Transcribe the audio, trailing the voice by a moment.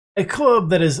A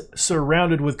club that is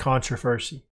surrounded with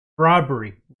controversy,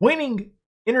 bribery, winning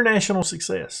international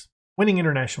success. Winning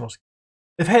international success.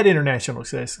 They've had international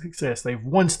success. They've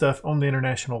won stuff on the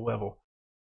international level.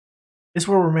 It's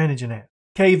where we're managing at.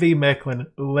 KV Mechelen,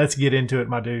 let's get into it,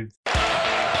 my dudes.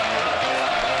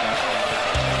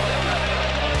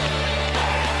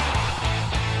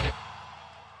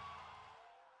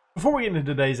 Before we get into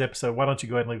today's episode, why don't you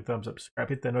go ahead and leave a thumbs up, subscribe,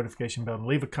 hit that notification bell, and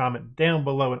leave a comment down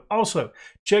below. And also,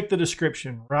 check the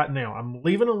description right now. I'm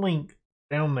leaving a link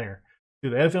down there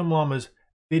to the FM Llama's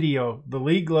video, the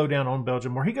League Lowdown on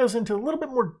Belgium, where he goes into a little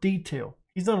bit more detail.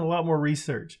 He's done a lot more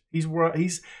research. He's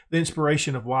the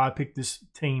inspiration of why I picked this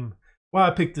team, why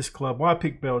I picked this club, why I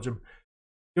picked Belgium.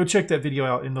 Go check that video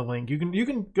out in the link. You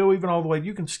can go even all the way.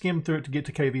 You can skim through it to get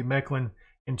to KV Mechelen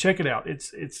and check it out.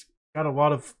 It's got a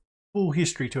lot of full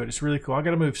history to it. It's really cool. I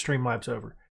got to move Streamlabs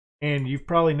over. And you've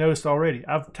probably noticed already,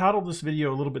 I've titled this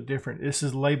video a little bit different. This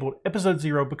is labeled Episode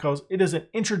 0 because it is an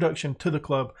introduction to the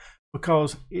club,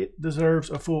 because it deserves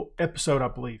a full episode, I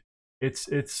believe. It's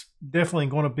definitely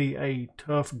going to be a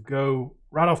tough go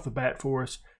right off the bat for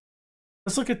us.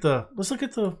 Let's look at the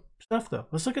stuff though.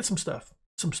 Let's look at some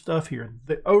stuff here.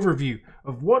 The overview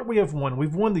of what we have won.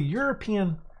 We've won the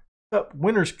European Cup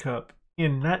Winners' Cup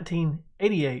in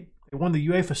 1988. They won the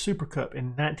UEFA Super Cup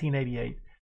in 1988.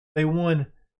 They won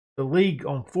the league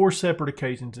on 4 separate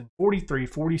occasions in 43,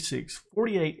 46,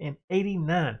 48, and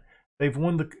 89. They've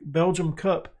won the Belgium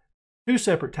Cup 2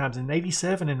 separate times in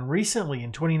 87 and recently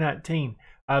in 2019.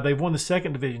 They've won the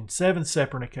second division 7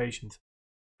 separate occasions.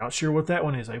 Not sure what that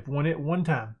one is. They've won it one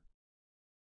time.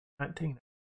 19.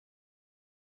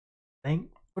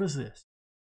 What is this?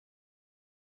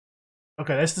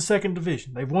 Okay, that's the second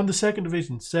division. They've won the second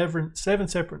division seven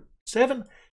separate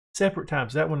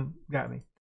times. That one got me.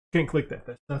 Can't click that.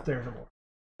 That's not there anymore.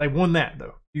 They won that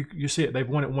though. You see it. They've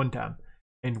won it one time,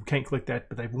 and can't click that,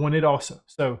 but they've won it also.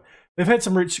 So they've had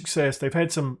some rich success. They've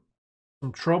had some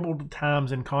troubled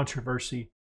times and controversy.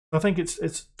 I think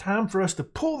it's time for us to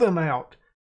pull them out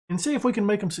and see if we can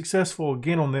make them successful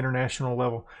again on the international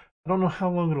level. I don't know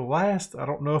how long it'll last. I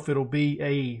don't know if it'll be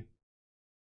a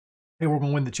hey, we're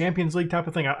going to win the Champions League type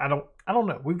of thing. I don't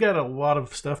know. We've got a lot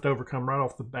of stuff to overcome right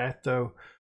off the bat, though.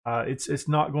 It's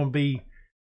not going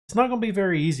to be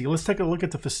very easy. Let's take a look at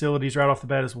the facilities right off the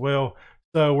bat as well.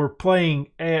 So we're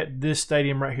playing at this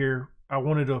stadium right here. I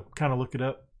wanted to kind of look it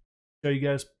up, show you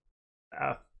guys.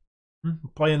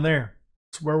 Playing there.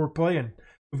 That's where we're playing.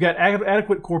 We've got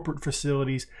adequate corporate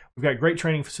facilities. We've got great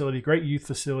training facilities, great youth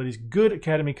facilities, good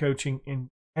academy coaching, and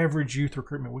average youth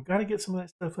recruitment. We've got to get some of that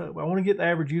stuff up. I want to get the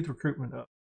average youth recruitment up.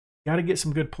 Got to get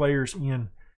some good players in.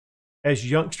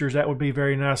 As youngsters, that would be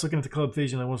very nice. Looking at the club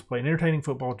vision, they want to play an entertaining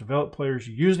football, develop players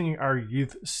using our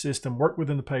youth system, work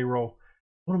within the payroll.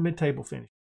 I want a mid-table finish.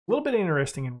 A little bit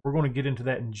interesting, and we're going to get into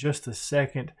that in just a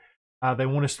second. They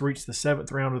want us to reach the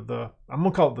 7th round of the, I'm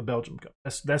going to call it the Belgium Cup.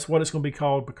 That's what it's going to be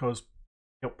called because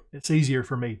it's easier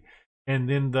for me. And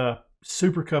then the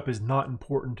Super Cup is not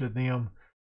important to them.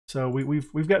 So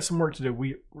we've got some work to do.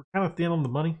 We're kind of thin on the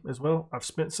money as well. I've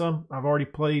spent some. I've already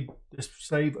played this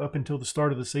save up until the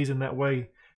start of the season. That way,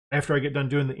 after I get done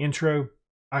doing the intro,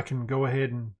 I can go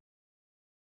ahead and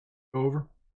go over.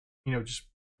 Just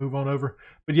move on over.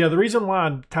 But yeah, the reason why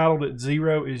I titled it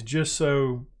 0 is just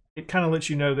so it kind of lets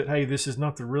you know that, hey, this is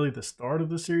not really the start of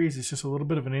the series. It's just a little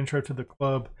bit of an intro to the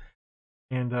club.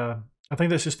 And I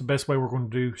think that's just the best way we're going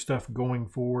to do stuff going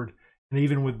forward. And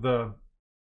even with the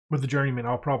Journeyman,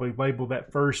 I'll probably label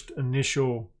that first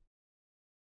initial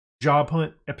job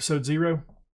hunt episode 0.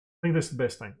 I think that's the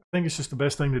best thing. I think it's just the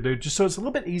best thing to do, just so it's a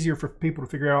little bit easier for people to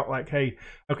figure out, like, hey,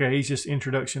 okay, he's just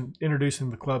introducing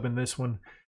the club in this one,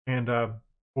 and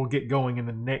we'll get going in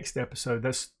the next episode.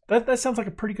 That sounds like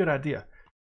a pretty good idea.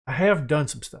 I have done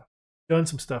some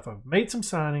stuff. I've made some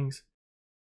signings.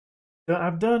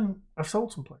 I've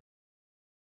sold some players.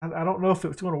 I don't know if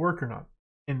it's going to work or not,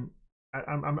 and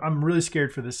I'm really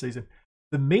scared for this season.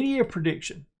 The media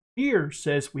prediction here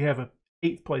says we have an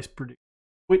 8th place prediction,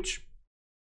 which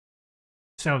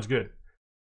sounds good.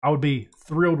 I would be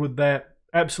thrilled with that.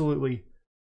 Absolutely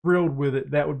thrilled with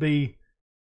it. That would be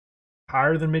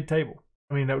higher than mid-table.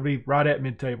 I mean, that would be right at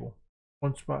mid-table.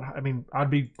 One spot. I mean, I'd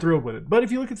be thrilled with it. But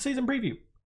if you look at the season preview,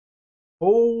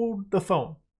 hold the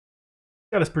phone.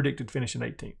 Got us predicted finishing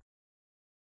 18th.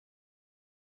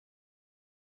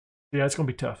 Yeah, it's going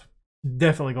to be tough.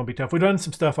 Definitely going to be tough. We've done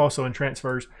some stuff also in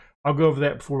transfers. I'll go over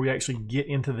that before we actually get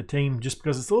into the team, just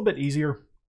because it's a little bit easier.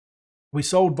 We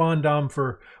sold Von Dam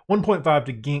for 1.5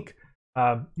 to Gink.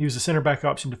 He was a center back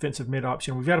option, defensive mid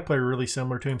option. We've got a player really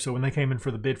similar to him, so when they came in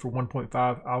for the bid for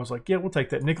 1.5, I was like, yeah, we'll take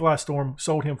that. Nikolai Storm,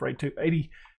 sold him for 82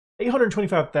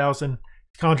 $825,000.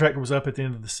 His contract was up at the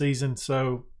end of the season,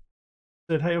 so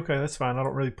I said, hey, okay, that's fine. I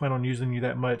don't really plan on using you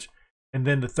that much. And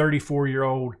then the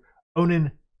 34-year-old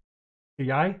Onan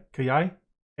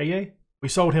Kaye, we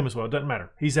sold him as well. It doesn't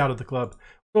matter. He's out of the club.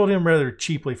 Sold him rather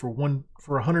cheaply for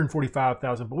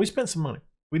 $145,000, but we spent some money.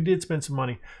 We did spend some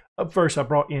money. Up first, I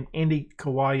brought in Andy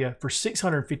Kawaya for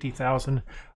 $650,000.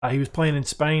 He was playing in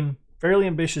Spain. Fairly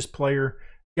ambitious player.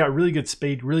 Got really good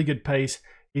speed, really good pace.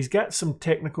 He's got some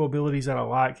technical abilities that I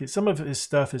like. Some of his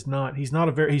stuff is not. He's not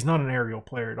an aerial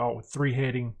player at all with three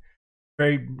heading.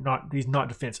 He's not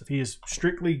defensive. He is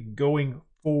strictly going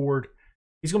forward.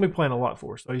 He's going to be playing a lot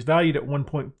for us. So he's valued at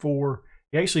 1.4.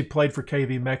 He actually played for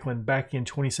KV Mechelen back in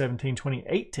 2017,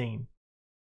 2018.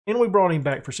 And we brought him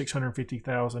back for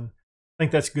 $650,000. I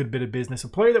think that's a good bit of business. A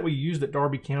player that we used at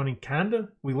Derby County, kinda.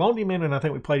 We loaned him in, and I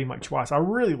think we played him like twice. I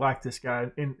really like this guy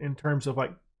in terms of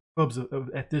like clubs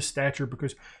at this stature,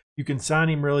 because you can sign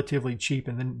him relatively cheap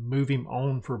and then move him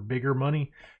on for bigger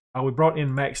money. We brought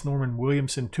in Max Norman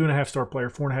Williamson, 2.5-star player,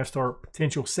 4.5-star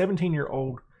potential,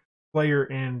 17-year-old player,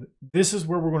 and this is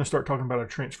where we're going to start talking about our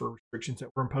transfer restrictions that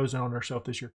we're imposing on ourselves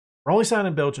this year. We're only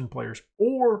signing Belgian players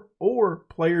or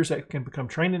players that can become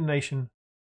trained in the nation,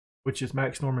 which is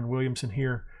Max Norman Williamson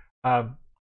here.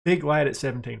 Big lad at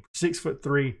 17,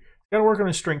 6'3". Got to work on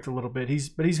his strength a little bit. He's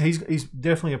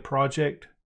definitely a project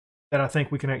that I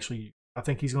think we can actually use. I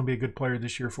think he's going to be a good player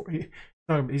this year. He's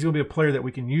going to be a player that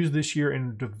we can use this year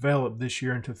and develop this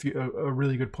year into a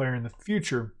really good player in the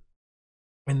future.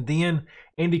 And then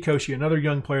Andy Koshi, another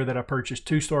young player that I purchased,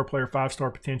 2-star player,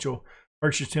 5-star potential.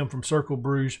 Purchased him from Cercle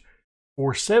Bruges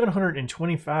for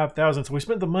 $725,000. So we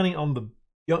spent the money on the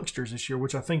youngsters this year,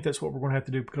 which I think that's what we're going to have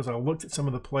to do, because I looked at some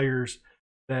of the players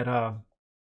that want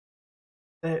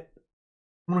to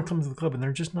come to the club, and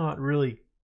they're just not really.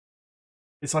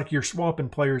 It's like you're swapping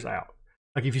players out.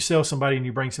 Like if you sell somebody and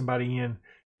you bring somebody in,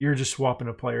 you're just swapping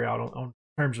a player out on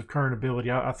terms of current ability.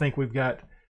 I think we're going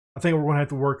to have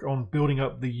to work on building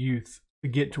up the youth to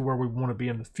get to where we want to be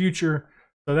in the future.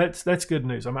 So that's good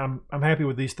news. I'm happy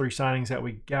with these 3 signings that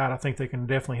we got. I think they can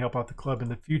definitely help out the club in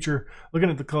the future.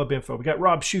 Looking at the club info, we got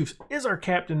Rob Schoof is our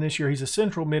captain this year. He's a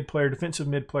central mid player, defensive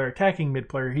mid player, attacking mid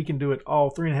player. He can do it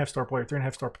all. 3.5-star player,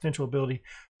 3.5-star potential ability,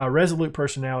 resolute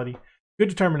personality, good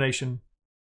determination,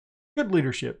 good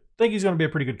leadership. I think he's going to be a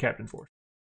pretty good captain for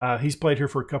us. He's played here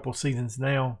for a couple seasons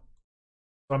now,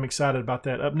 so I'm excited about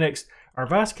that. Up next, our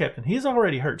vice captain. He's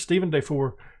already hurt. Stephen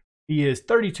Defour. He is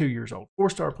 32 years old,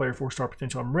 4-star player, 4-star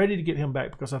potential. I'm ready to get him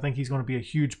back because I think he's going to be a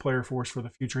huge player for us for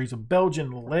the future. He's a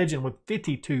Belgian legend with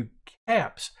 52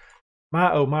 caps.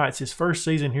 My, oh my, it's his first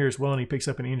season here as well, and he picks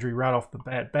up an injury right off the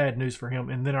bat. Bad news for him.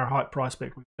 And then our hot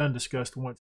prospect we've done discussed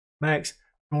once, Max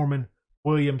Norman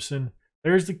Williamson.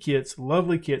 There's the kits,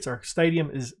 lovely kits. Our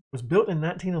stadium was built in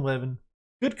 1911.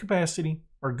 Good capacity,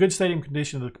 or good stadium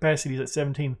condition. The capacity is at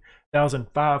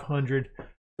 17,500.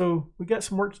 So we got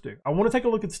some work to do. I want to take a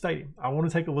look at the stadium. I want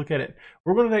to take a look at it.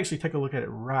 We're going to actually take a look at it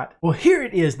right. Well, here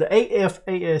it is, the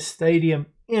AFAS Stadium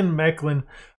in Mechelen.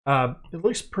 It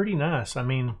looks pretty nice. I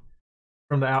mean,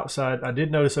 from the outside, I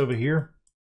did notice over here.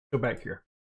 Go back here.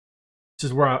 This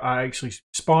is where I actually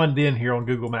spawned in here on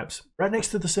Google Maps, right next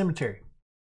to the cemetery.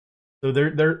 So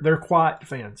they're quiet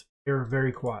fans. They're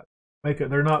very quiet.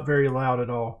 They're not very loud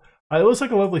at all. It looks like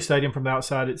a lovely stadium from the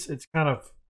outside. It's kind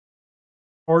of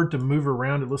hard to move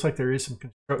around. It looks like there is some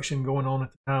construction going on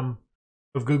at the time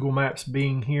of Google Maps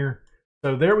being here.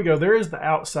 So there we go. There is the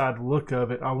outside look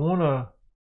of it. I want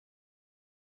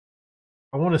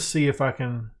to see if I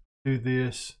can do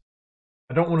this.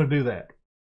 I don't want to do that.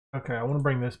 Okay, I want to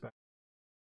bring this back,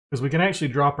 because we can actually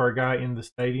drop our guy in the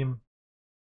stadium.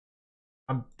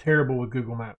 I'm terrible with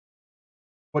Google Maps.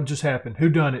 What just happened? Who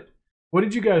done it? What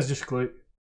did you guys just click?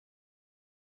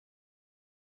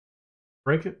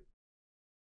 Break it?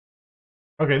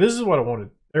 Okay, this is what I wanted.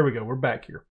 There we go. We're back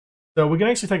here. So we can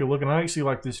actually take a look, and I actually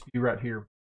like this view right here.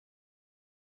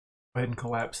 Go ahead and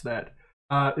collapse that.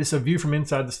 It's a view from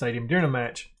inside the stadium during a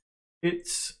match.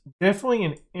 It's definitely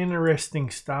an interesting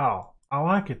style. I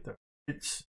like it though.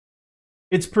 It's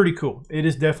pretty cool. It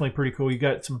is definitely pretty cool. You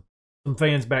got some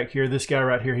fans back here. This guy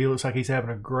right here, he looks like he's having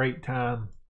a great time.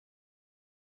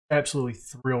 Absolutely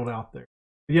thrilled out there.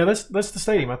 But yeah, that's the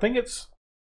stadium. I think it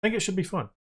should be fun.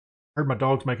 I heard my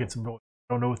dog's making some noise.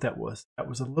 I don't know what that was. That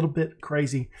was a little bit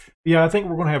crazy. But yeah, I think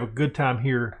we're going to have a good time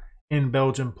here in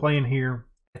Belgium, playing here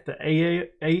at the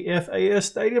AFAS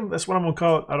Stadium. That's what I'm going to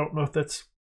call it. I don't know if that's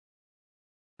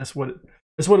what it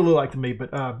looked like to me.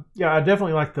 But yeah, I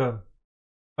definitely like the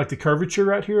curvature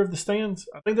right here of the stands.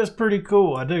 I think that's pretty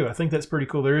cool. I do. I think that's pretty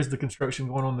cool. There is the construction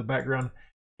going on in the background,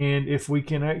 and if we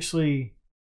can actually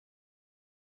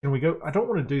Can we go? I don't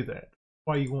want to do that.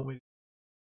 Why you want me?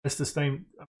 That's the same.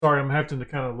 I'm sorry, I'm having to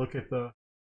kind of look at the.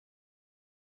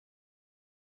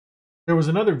 There was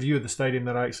another view of the stadium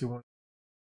that I actually wanted.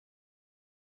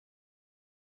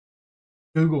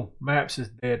 Google Maps is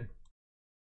dead.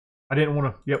 I didn't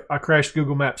want to. Yep, I crashed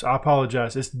Google Maps. I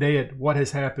apologize. It's dead. What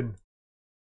has happened?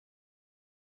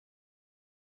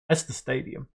 That's the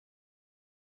stadium.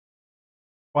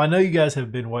 Well, I know you guys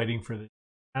have been waiting for this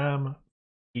time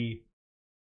to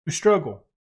struggle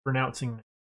pronouncing it.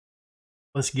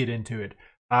 Let's get into it.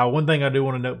 One thing I do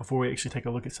want to note before we actually take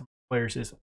a look at some players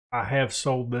is I have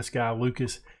sold this guy,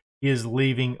 Lucas. He is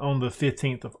leaving on the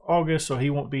 15th of August, so he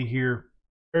won't be here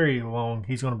very long.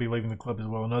 He's going to be leaving the club as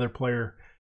well. Another player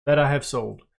that I have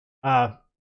sold.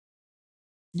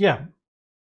 Yeah,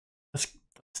 let's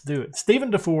do it.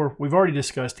 Stephen DeFore, we've already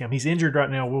discussed him. He's injured right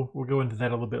now. We'll go into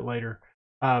that a little bit later.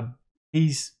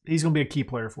 He's going to be a key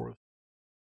player for us.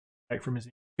 Back from his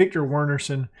Victor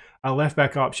Wernerson, a left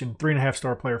back option,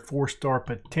 3.5-star player, 4-star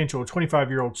potential,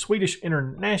 25-year-old Swedish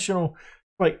international.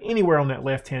 Play anywhere on that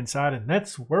left-hand side, and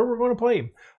that's where we're going to play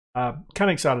him. Kind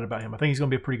of excited about him. I think he's going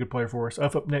to be a pretty good player for us.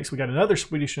 Up next, we got another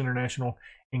Swedish international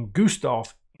in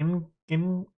Gustav.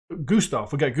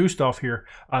 Gustav, we got Gustav here,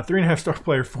 3.5-star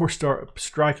player, 4-star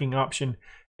striking option,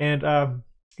 and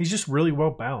he's just really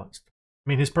well balanced. I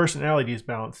mean, his personality is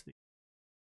balanced,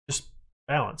 just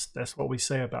balanced. That's what we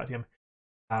say about him.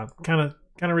 Kind of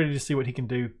ready to see what he can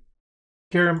do.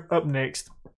 Karim up next,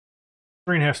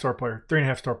 3.5-star player,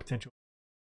 3.5-star potential.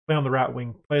 Play on the right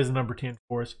wing, plays the number 10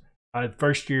 for us.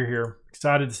 First year here,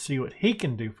 excited to see what he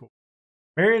can do for us.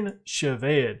 Marion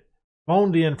Cheved,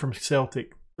 loaned in from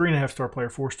Celtic, 3.5-star player,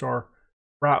 4-star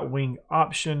right wing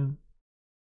option.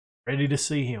 Ready to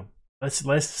see him. Let's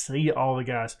see all the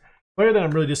guys. Player that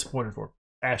I'm really disappointed for,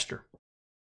 Astor.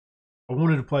 I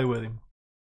wanted to play with him,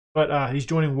 but he's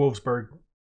joining Wolfsburg.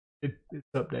 It's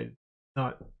updated.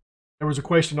 There was a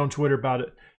question on Twitter about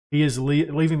it. He is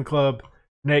leaving the club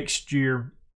next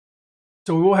year,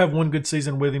 so we will have one good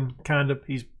season with him. Kind of,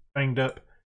 he's banged up,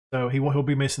 so he'll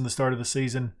be missing the start of the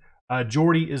season.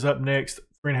 Jordy is up next,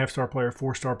 3.5-star player,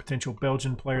 4-star potential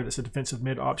Belgian player. That's a defensive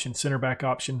mid option, center back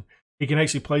option. He can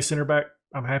actually play center back.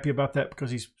 I'm happy about that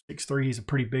because he's 6'3". He's a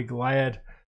pretty big lad,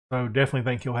 so definitely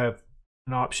think he'll have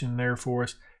an option there for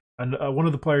us. And one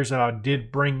of the players that I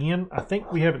did bring in, I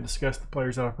think we haven't discussed the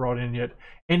players that I've brought in yet.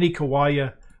 Andy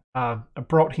Kawaya, I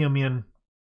brought him in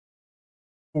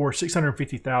for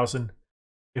 $650,000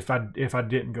 if I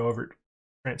didn't go over it,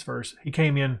 transfers. He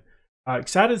came in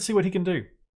excited to see what he can do.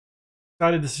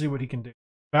 Excited to see what he can do.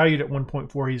 Valued at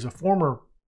 1.4. He's a former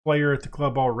player at the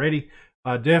club already.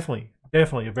 Definitely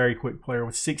a very quick player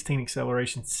with 16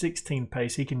 acceleration, 16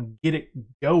 pace. He can get it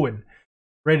going.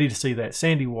 Ready to see that.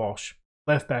 Sandy Walsh,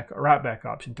 left back, right back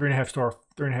option,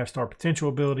 3.5-star potential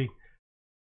ability.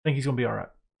 I think he's gonna be all right.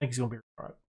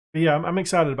 But yeah, I'm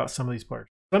excited about some of these players.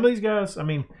 Some of these guys, I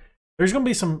mean, there's gonna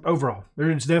be some overall.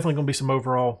 There's definitely gonna be some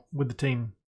overall with the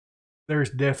team. There's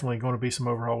definitely going to be some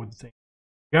overhaul with the team.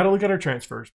 Got to look at our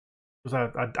transfers, because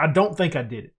I don't think I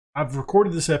did it. I've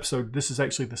recorded this episode. This is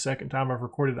actually the second time I've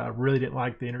recorded it. I really didn't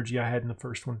like the energy I had in the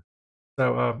first one.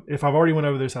 So if I've already went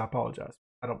over this, I apologize.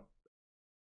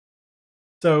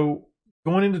 So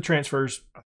going into transfers,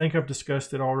 I think I've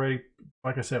discussed it already.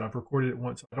 Like I said, I've recorded it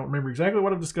once. I don't remember exactly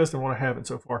what I've discussed and what I haven't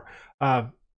so far.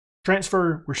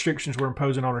 Transfer restrictions we're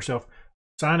imposing on ourselves.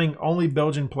 Signing only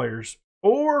Belgian players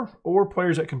or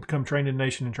players that can become trained in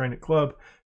nation and trained at club.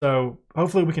 So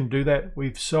hopefully we can do that.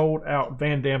 We've sold out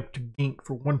Van Dam to Gink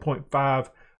for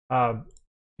 1.5.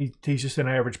 He's just an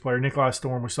average player. Nikolai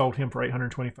Storm, we sold him for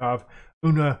 825.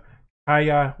 Una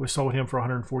Kaya, we sold him for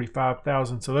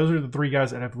 145,000. So those are the three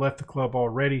guys that have left the club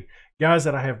already. Guys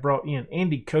that I have brought in: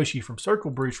 Andy Koshi from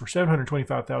Circle Bruce for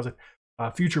 725,000.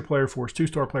 Future player for us,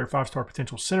 2-star player, 5-star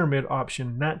potential center mid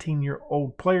option,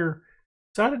 19-year-old player.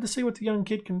 Excited to see what the young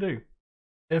kid can do.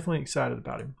 Definitely excited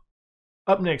about him.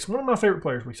 Up next, one of my favorite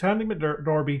players. We signed him at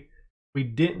Derby. We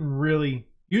didn't really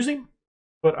use him,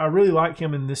 but I really like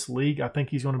him in this league. I think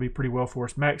he's going to be pretty well for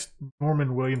us. Max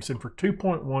Norman Williamson for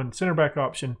 2.1, center back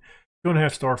option,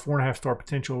 2.5-star, 4.5-star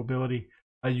potential ability.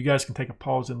 You guys can take a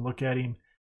pause and look at him.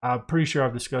 I'm pretty sure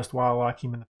I've discussed why I like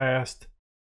him in the past.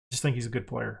 I just think he's a good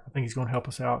player. I think he's going to help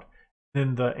us out.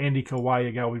 Then the Andy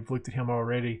Kawaya guy, we've looked at him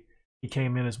already. He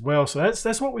came in as well. So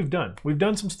that's what we've done. We've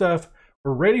done some stuff.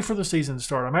 We're ready for the season to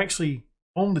start. I'm actually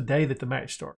on the day that the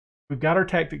match starts. We've got our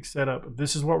tactics set up.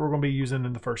 This is what we're going to be using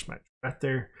in the first match. Right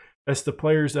there. That's the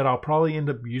players that I'll probably end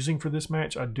up using for this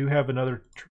match. I do have another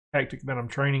tactic that I'm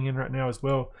training in right now as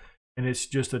well, and it's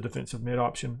just a defensive mid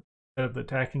option instead of the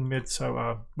attacking mid,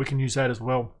 so we can use that as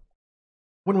well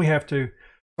when we have to.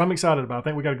 I'm excited about it. I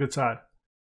think we got a good side.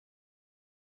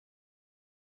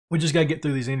 We just got to get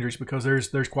through these injuries because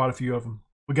there's quite a few of them.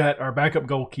 We got our backup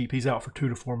goalkeeper. He's out for 2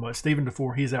 to 4 months. Stephen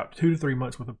DeFore, he's out 2 to 3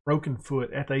 months with a broken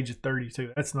foot at the age of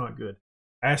 32. That's not good.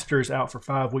 Astor is out for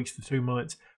 5 weeks to 2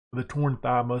 months with a torn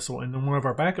thigh muscle. And then one of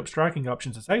our backup striking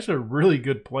options is actually a really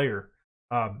good player.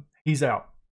 He's out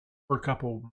for a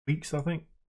couple weeks, I think.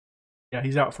 Yeah,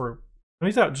 he's out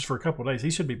just for a couple of days.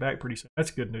 He should be back pretty soon.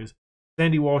 That's good news.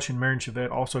 Sandy Walsh and Marin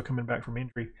Chevette also coming back from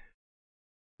injury.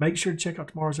 Make sure to check out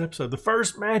tomorrow's episode. The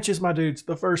first matches, my dudes.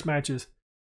 The first matches.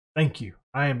 Thank you.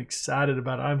 I am excited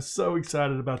about it. I'm so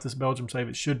excited about this Belgium save.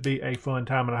 It should be a fun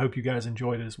time, and I hope you guys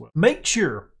enjoyed it as well. Make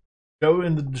sure, go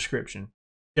in the description,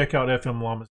 check out FM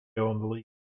Llama's video on the league.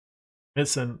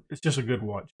 It's just a good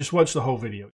watch. Just watch the whole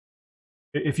video.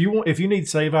 If you need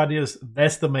save ideas,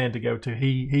 that's the man to go to.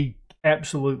 He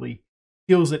absolutely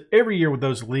kills it every year with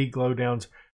those league lowdowns.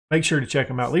 Make sure to check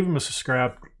him out. Leave him a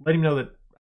subscribe. Let him know that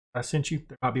I sent you.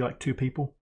 There might be like 2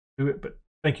 people do it, but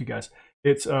thank you guys.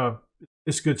 It's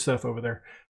good stuff over there.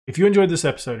 If you enjoyed this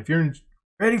episode, if you're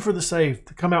ready for the save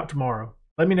to come out tomorrow,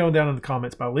 let me know down in the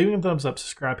comments by leaving a thumbs up,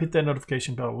 subscribe, hit that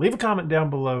notification bell, leave a comment down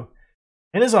below.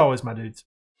 And as always, my dudes,